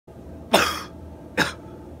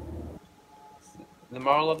The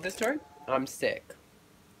moral of the story? I'm sick.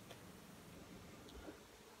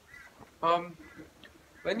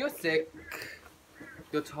 When you're sick,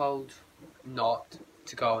 you're told not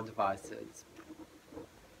to go on devices.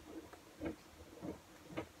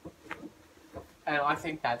 And I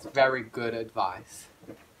think that's very good advice.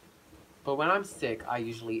 But when I'm sick, I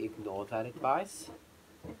usually ignore that advice.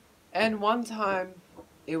 And one time,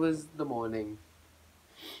 it was the morning,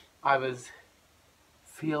 I was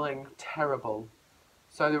feeling terrible.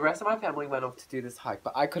 So the rest of my family went off to do this hike,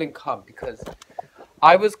 but I couldn't come because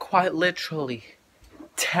I was quite literally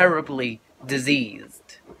terribly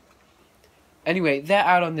diseased. Anyway, they're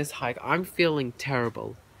out on this hike. I'm feeling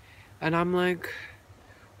terrible. And I'm like,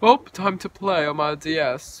 well, time to play on my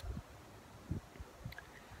DS.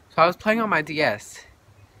 So I was playing on my DS.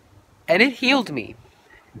 And it healed me.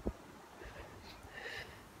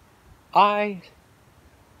 I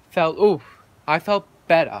felt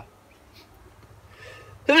better.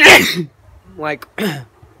 Like,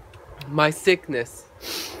 my sickness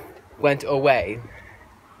went away.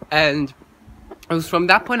 And it was from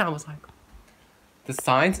that point I was like, the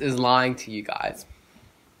science is lying to you guys.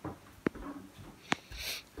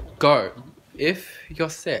 Go. If you're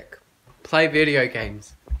sick, play video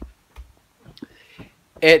games.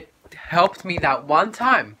 It helped me that one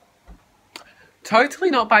time.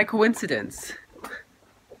 Totally not by coincidence.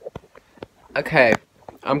 Okay,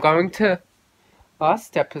 I'm going to...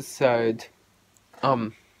 Last episode,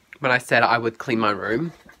 when I said I would clean my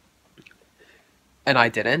room, and I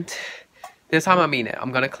didn't. This time I mean it.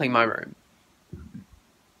 I'm gonna clean my room.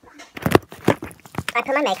 I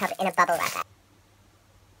put my makeup in a bubble wrapper.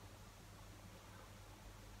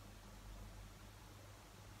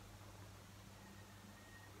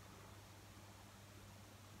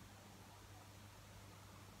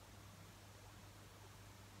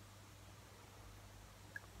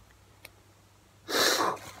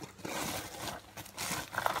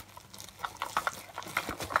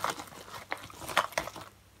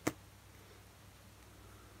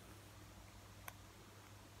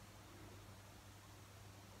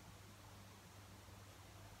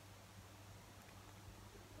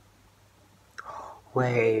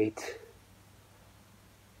 Wait.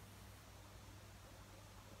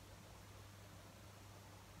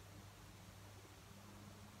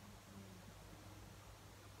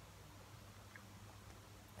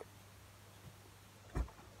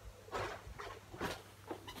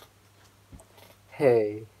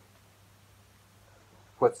 Hey.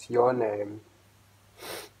 What's your name?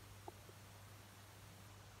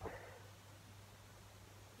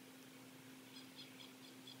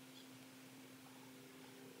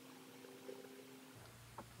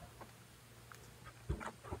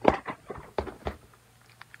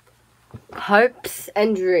 Hopes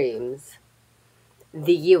and dreams.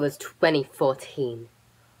 The year was 2014,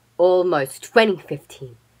 almost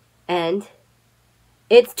 2015, and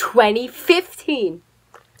it's 2015!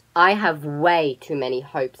 I have way too many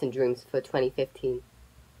hopes and dreams for 2015.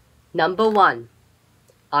 Number 1,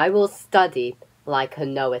 I will study like a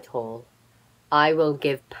know-it-all. I will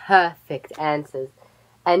give perfect answers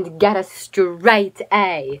and get a straight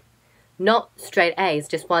A. Not straight A's,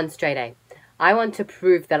 just one straight A. I want to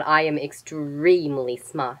prove that I am extremely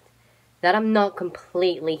smart. That I'm not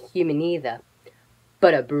completely human either,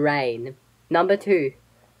 but a brain. Number 2,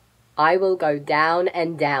 I will go down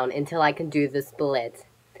and down until I can do the split.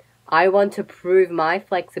 I want to prove my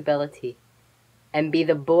flexibility and be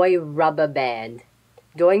the boy rubber band.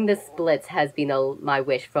 Doing the splits has been my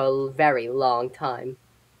wish for a very long time.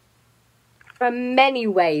 There are many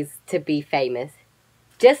ways to be famous,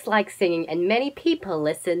 just like singing, and many people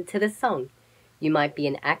listen to the song. You might be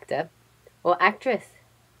an actor or actress.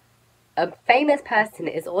 A famous person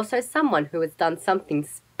is also someone who has done something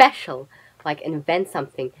special, like invent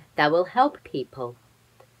something that will help people.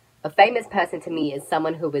 A famous person to me is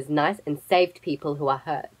someone who was nice and saved people who are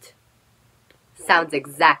hurt. Sounds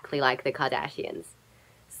exactly like the Kardashians.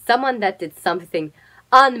 Someone that did something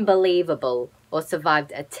unbelievable or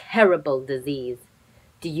survived a terrible disease.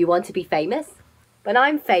 Do you want to be famous? When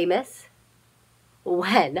I'm famous,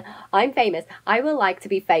 I would like to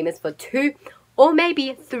be famous for 2 or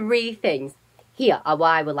maybe 3 things. Here are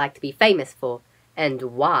what I would like to be famous for, and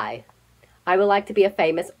why. I would like to be a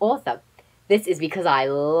famous author. This is because I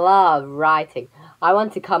love writing. I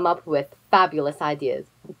want to come up with fabulous ideas.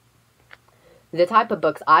 The type of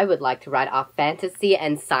books I would like to write are fantasy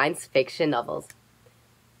and science fiction novels.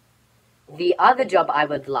 The other job I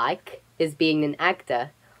would like is being an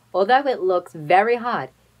actor. Although it looks very hard,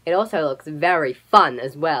 it also looks very fun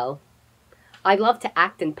as well. I'd love to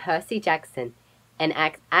act in Percy Jackson and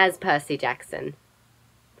act as Percy Jackson.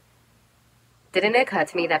 Didn't it occur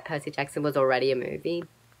to me that Percy Jackson was already a movie?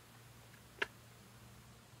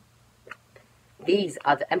 These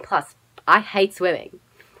are the... And plus, I hate swimming.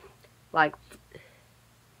 Like,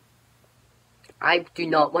 I do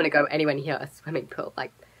not want to go anywhere near a swimming pool.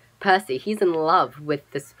 Like, Percy, he's in love with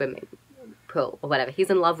the swimming pool, or whatever. He's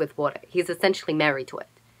in love with water. He's essentially married to it.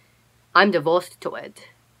 I'm divorced to it.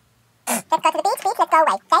 Let's go to the beach, let's go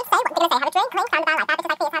away. Say, what you're gonna say, have a drink, clink, sound about like that,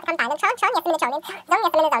 bitches like me, it's hard to come down, and chon, yes, I'm in the chonin, zone, yes,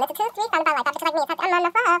 I'm in the zone, it's a 2, 3, sound about like that, bitches like me, it's hard to, I'm on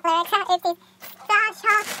the floor, flirt, it's these, such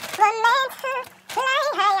a woman to play,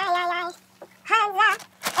 hands up,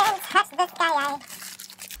 and touch the sky,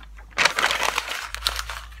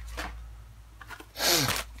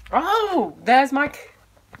 Oh, there's my...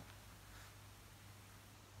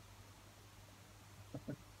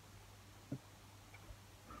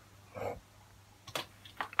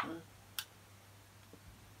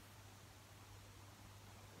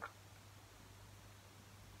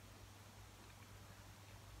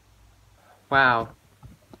 Wow.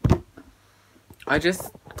 I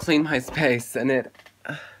just cleaned my space and it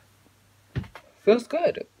feels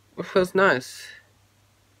good. It feels nice.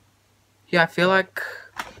 Yeah, I feel like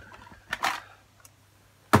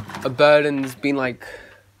a burden's been like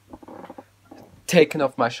taken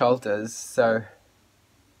off my shoulders, so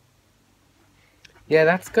yeah,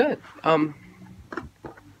 that's good.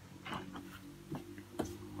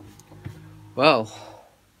 Well,